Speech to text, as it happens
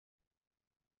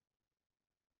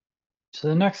So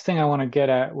the next thing I want to get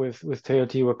at with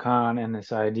Teotihuacan and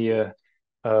this idea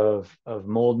of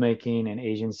mold making and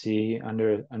agency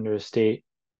under a state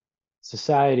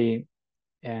society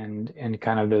and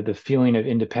kind of the feeling of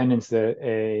independence that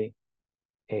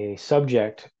a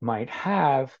subject might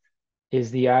have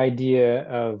is the idea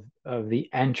of the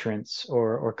entrance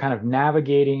or kind of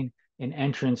navigating an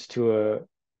entrance to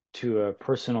a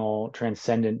personal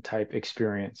transcendent type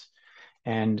experience.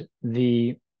 And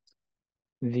the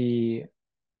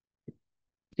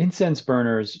incense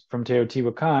burners from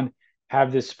Teotihuacan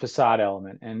have this facade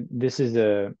element, and this is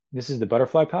the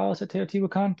butterfly palace at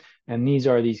Teotihuacan, and these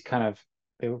are these kind of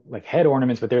they're like head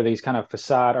ornaments, but they're these kind of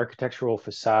facade architectural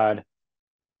facade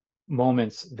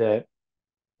moments that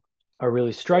are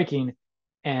really striking.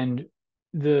 And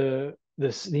the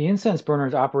incense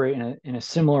burners operate in a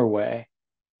similar way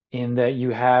in that you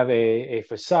have a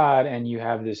facade and you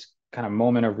have this kind of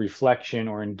moment of reflection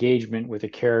or engagement with a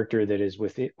character that is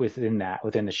within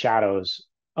the shadows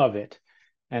of it.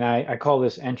 And I call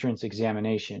this entrance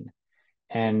examination.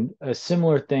 And a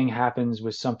similar thing happens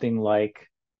with something like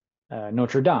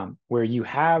Notre Dame, where you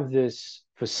have this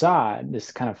facade,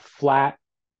 this kind of flat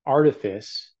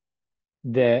artifice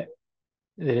that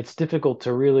it's difficult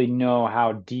to really know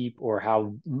how deep or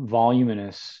how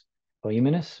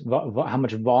how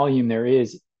much volume there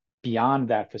is beyond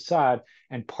that facade.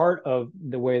 And part of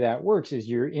the way that works is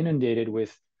you're inundated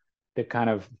with the kind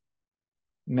of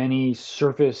many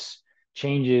surface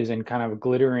changes and kind of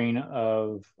glittering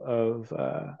of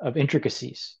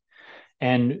intricacies.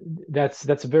 And that's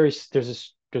a very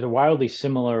there's a wildly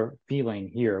similar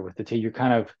feeling here with the T. You're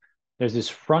kind of there's this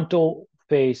frontal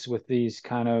face with these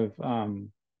kind of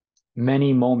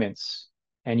many moments,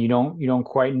 and you don't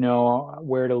quite know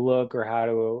where to look or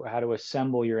how to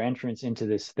assemble your entrance into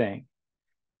this thing.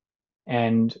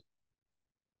 And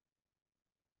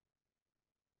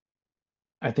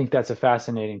I think that's a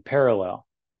fascinating parallel.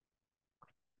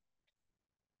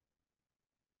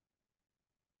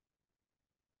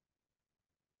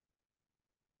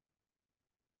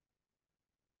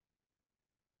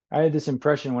 I had this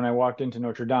impression when I walked into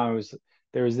Notre Dame. It was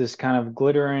there was this kind of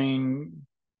glittering,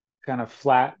 kind of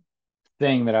flat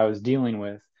thing that I was dealing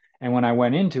with. And when I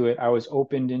went into it, I was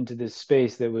opened into this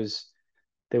space that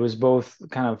was both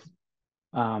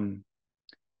um,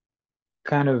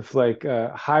 kind of like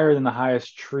higher than the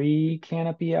highest tree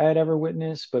canopy I had ever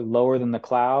witnessed, but lower than the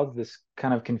clouds. This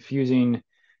kind of confusing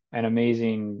and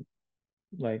amazing,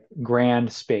 like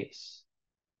grand space.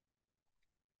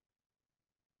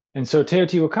 And so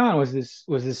Teotihuacan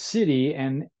was this city,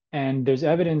 and there's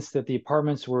evidence that the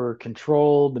apartments were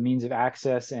controlled, the means of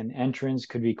access and entrance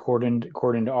could be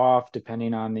cordoned off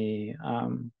depending on the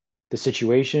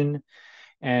situation.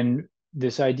 And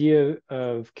this idea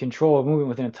of control of movement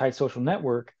within a tight social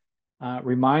network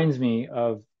reminds me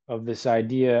of this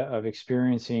idea of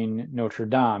experiencing Notre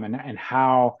Dame and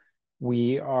how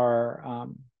we are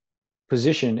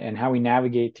positioned and how we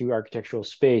navigate through architectural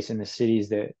space in the cities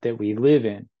that we live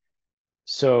in.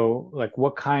 So, like,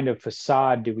 what kind of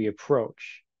facade do we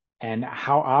approach, and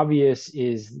how obvious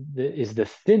is the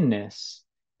thinness,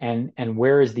 and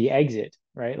where is the exit,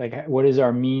 right? Like, what is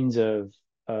our means of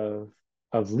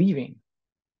of leaving?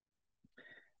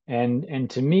 And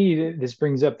to me, this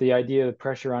brings up the idea of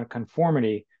pressure on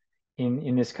conformity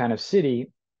in this kind of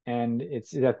city, and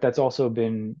it's that's also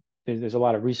been there's a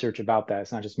lot of research about that.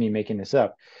 It's not just me making this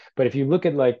up, but if you look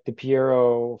at like the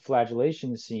Piero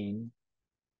flagellation scene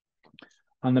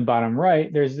on the bottom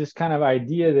right, there's this kind of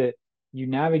idea that you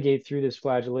navigate through this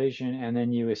flagellation and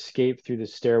then you escape through the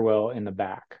stairwell in the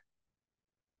back.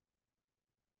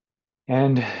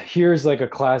 And here's like a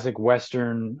classic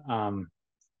Western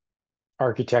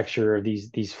architecture of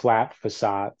these flat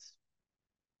facades.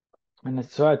 And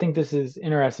so I think this is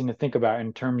interesting to think about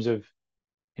in terms of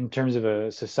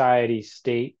a society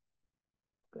state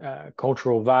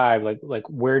cultural vibe, like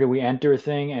where do we enter a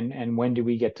thing and when do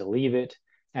we get to leave it,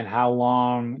 and how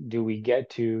long do we get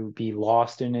to be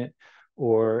lost in it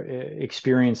or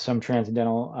experience some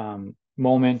transcendental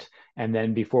moment, and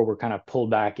then before we're kind of pulled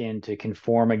back in to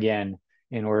conform again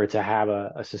in order to have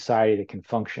a society that can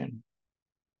function.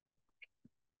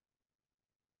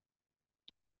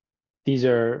 These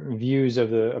are views of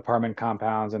the apartment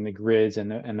compounds and the grids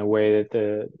and the way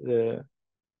that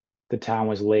the town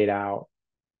was laid out.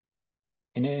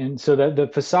 And so that the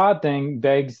facade thing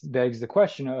begs the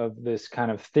question of this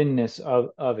kind of thinness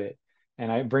of it.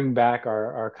 And I bring back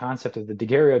our concept of the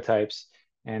daguerreotypes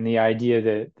and the idea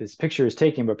that this picture is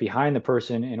taken, but behind the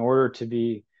person, in order to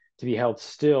be held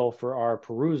still for our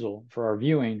perusal, for our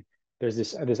viewing, there's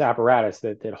this apparatus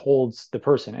that holds the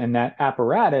person, and that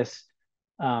apparatus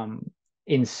um,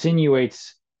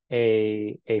 insinuates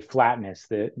a flatness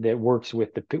that works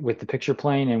with the picture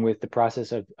plane and with the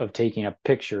process of taking a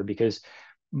picture, because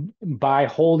by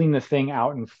holding the thing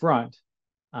out in front,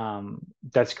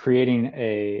 that's creating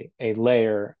a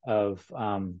layer of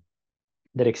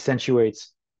that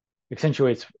accentuates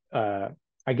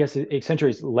I guess it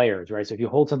accentuates layers, right? So if you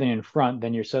hold something in front,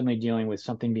 then you're suddenly dealing with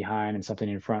something behind and something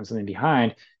in front, something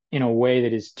behind in a way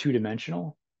that is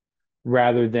two-dimensional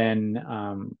rather than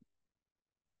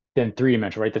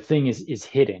three-dimensional, right? The thing is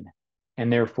hidden,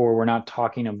 and therefore we're not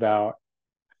talking about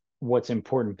what's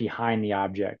important behind the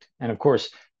object. And of course,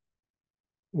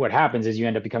 what happens is you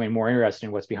end up becoming more interested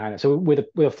in what's behind it. So with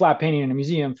a flat painting in a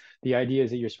museum, the idea is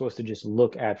that you're supposed to just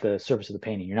look at the surface of the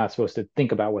painting. You're not supposed to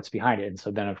think about what's behind it. And so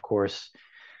then, of course,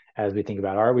 as we think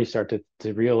about art, we start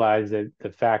to realize that the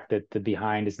fact that the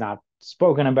behind is not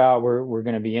spoken about, we're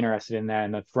going to be interested in that.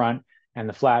 And the front and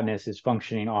the flatness is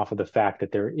functioning off of the fact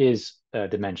that there is a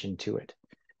dimension to it.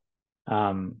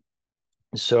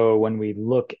 So when we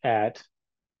look at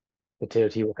the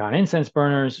Teotihuacan incense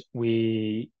burners,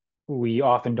 we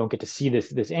often don't get to see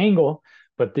this angle,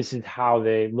 but this is how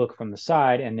they look from the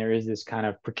side, and there is this kind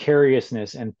of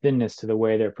precariousness and thinness to the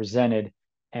way they're presented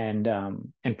and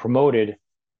promoted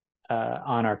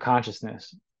on our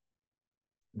consciousness.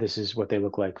 This is what they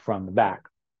look like from the back.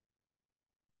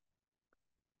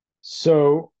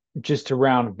 So just to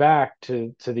round back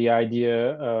to the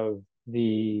idea of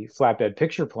the flatbed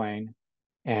picture plane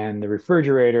and the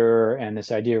refrigerator and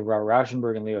this idea of Robert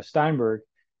Rauschenberg and Leo Steinberg,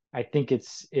 I think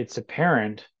it's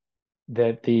apparent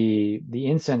that the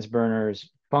incense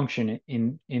burners function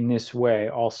in this way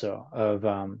also of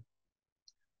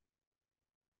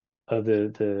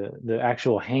the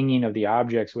actual hanging of the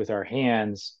objects with our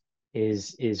hands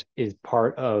is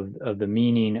part of the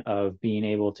meaning of being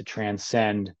able to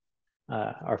transcend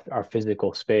our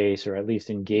physical space, or at least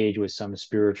engage with some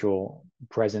spiritual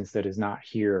presence that is not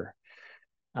here.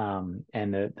 And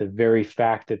the very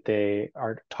fact that they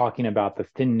are talking about the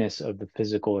thinness of the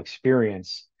physical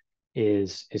experience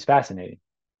is fascinating.